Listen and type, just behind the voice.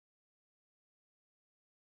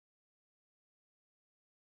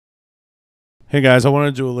Hey guys, I want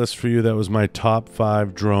to do a list for you that was my top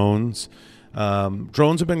 5 drones.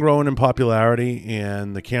 Drones have been growing in popularity,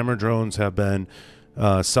 and the camera drones have been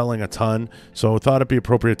selling a ton, so I thought it'd be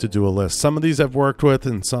appropriate to do a list. Some of these I've worked with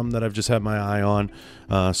and some that I've just had my eye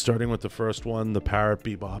on, starting with the first one, the Parrot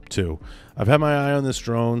Bebop 2. I've had my eye on this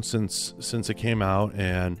drone since it came out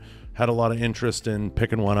and had a lot of interest in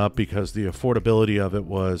picking one up because the affordability of it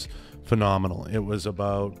was phenomenal. It was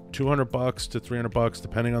about $200 to $300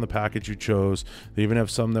 depending on the package you chose. They even have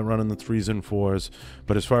some that run in the 3s and 4s,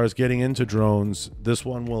 but as far as getting into drones, this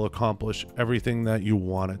one will accomplish everything that you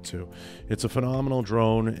want it to. It's a phenomenal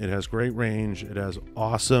drone. It has great range, it has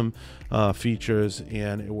awesome features,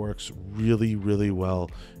 and it works really well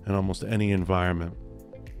in almost any environment.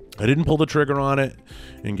 I didn't pull the trigger on it,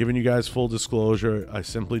 and giving you guys full disclosure, I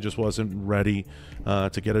simply just wasn't ready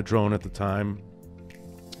to get a drone at the time,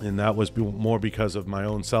 and that was more because of my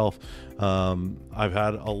own self. I've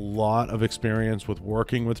had a lot of experience with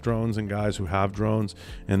working with drones and guys who have drones,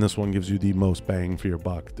 and this one gives you the most bang for your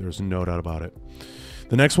buck. There's no doubt about it.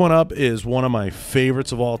 The next one up is one of my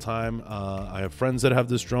favorites of all time. I have friends that have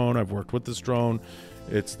this drone. I've worked with this drone.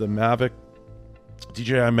 It's the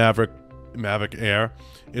DJI Mavic Air.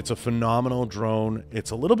 It's a phenomenal drone.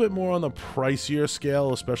 It's a little bit more on the pricier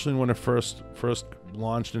scale, especially when it first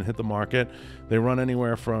launched and hit the market. They run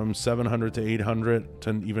anywhere from $700 to $800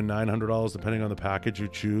 to even $900 depending on the package you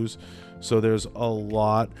choose. So there's a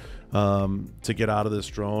lot to get out of this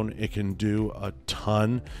drone. It can do a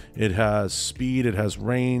ton. It has speed, it has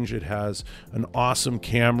range, it has an awesome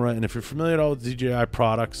camera, and if you're familiar at all with DJI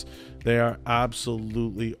products, they are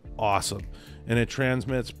absolutely awesome. And it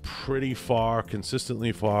transmits pretty far,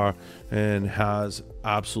 consistently far, and has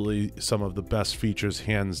absolutely some of the best features,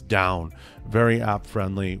 hands down. Very app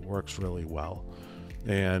friendly, works really well,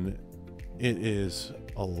 and it is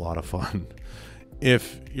a lot of fun.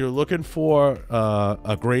 If you're looking for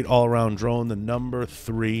a great all-around drone, the number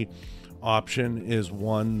 3 option is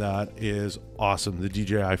one that is awesome, the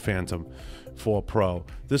DJI Phantom 4 Pro.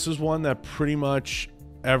 This is one that pretty much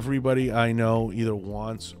everybody I know either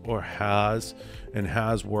wants or has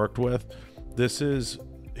worked with. This is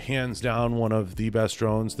hands down one of the best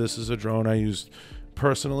drones. This is a drone I used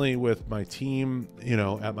personally with my team,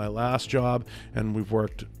 at my last job, and we've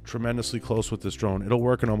worked tremendously close with this drone. It'll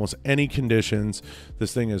work in almost any conditions.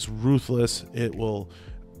 This thing is ruthless. It will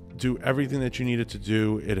do everything that you need it to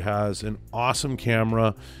do. It has an awesome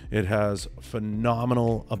camera. It has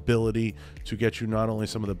phenomenal ability to get you not only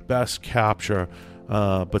some of the best capture,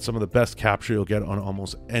 but some of the best capture you'll get on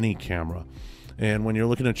almost any camera. And when you're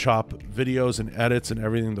looking to chop videos and edits and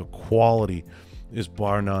everything, the quality is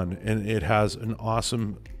bar none. And it has an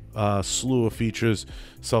awesome slew of features: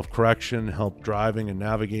 self-correction, help driving and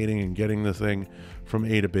navigating and getting the thing from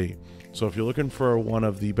A to B. So if you're looking for one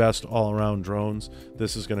of the best all-around drones,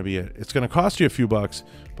 this is going to be it. It's going to cost you a few bucks,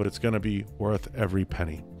 but it's going to be worth every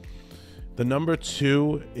penny. The number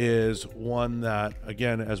 2 is one that,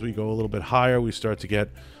 again, as we go a little bit higher, we start to get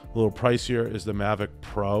a little pricier, is the Mavic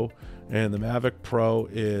Pro. And the Mavic Pro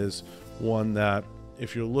is one that,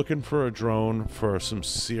 if you're looking for a drone for some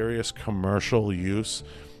serious commercial use,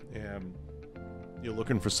 and you're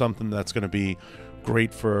looking for something that's going to be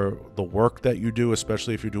great for the work that you do,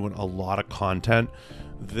 especially if you're doing a lot of content,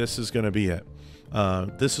 this is going to be it.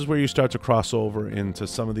 This is where you start to cross over into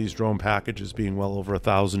some of these drone packages being well over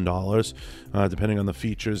 $1,000, depending on the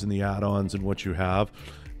features and the add-ons and what you have.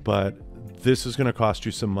 But this is going to cost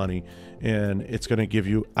you some money, and it's going to give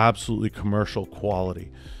you absolutely commercial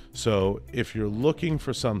quality. So if you're looking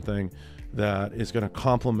for something that is going to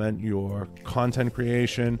complement your content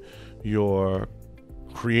creation, your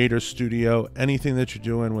creator studio, anything that you're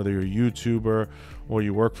doing, whether you're a YouTuber or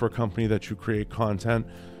you work for a company that you create content,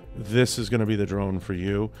 this is going to be the drone for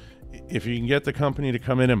you. If you can get the company to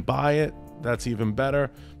come in and buy it, that's even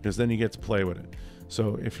better, because then you get to play with it.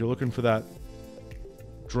 So if you're looking for that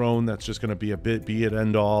drone that's just going to be be it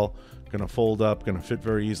end all, going to fold up, going to fit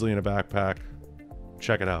very easily in a backpack,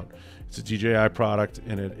 check it out. It's a DJI product,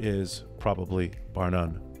 and it is probably, bar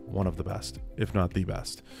none, one of the best, if not the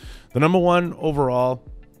best. The number 1 overall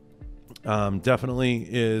definitely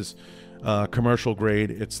is commercial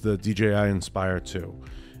grade. It's the DJI Inspire 2.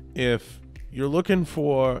 If you're looking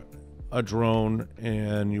for a drone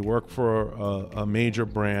and you work for a major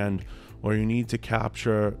brand, or you need to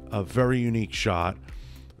capture a very unique shot,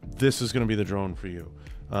 this is going to be the drone for you.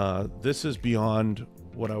 This is beyond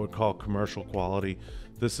what I would call commercial quality.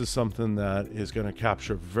 This is something that is going to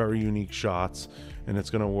capture very unique shots, and it's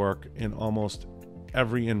going to work in almost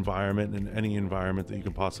every environment, in any environment that you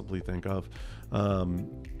can possibly think of.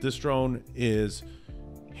 This drone is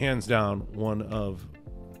hands down one of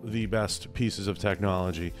the best pieces of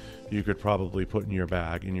technology you could probably put in your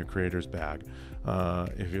bag, in your creator's bag.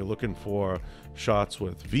 If you're looking for shots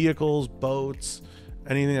with vehicles, boats,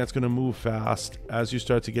 anything that's going to move fast, as you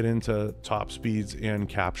start to get into top speeds and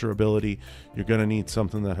capture ability, you're going to need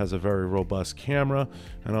something that has a very robust camera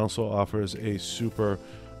and also offers a super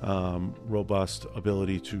robust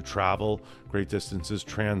ability to travel great distances,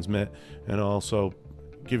 transmit, and also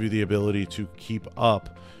give you the ability to keep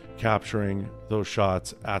up capturing those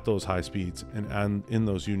shots at those high speeds and in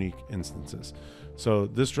those unique instances. So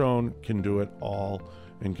this drone can do it all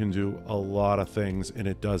and can do a lot of things, and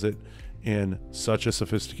it does it in such a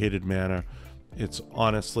sophisticated manner. It's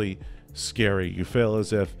honestly scary. You feel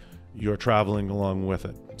as if you're traveling along with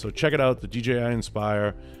it. So check it out, the DJI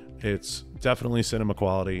Inspire. It's definitely cinema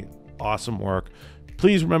quality. Awesome work.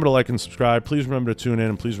 Please remember to like and subscribe. Please remember to tune in,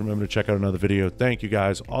 and please remember to check out another video. Thank you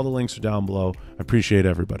guys. All the links are down below. I appreciate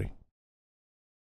everybody.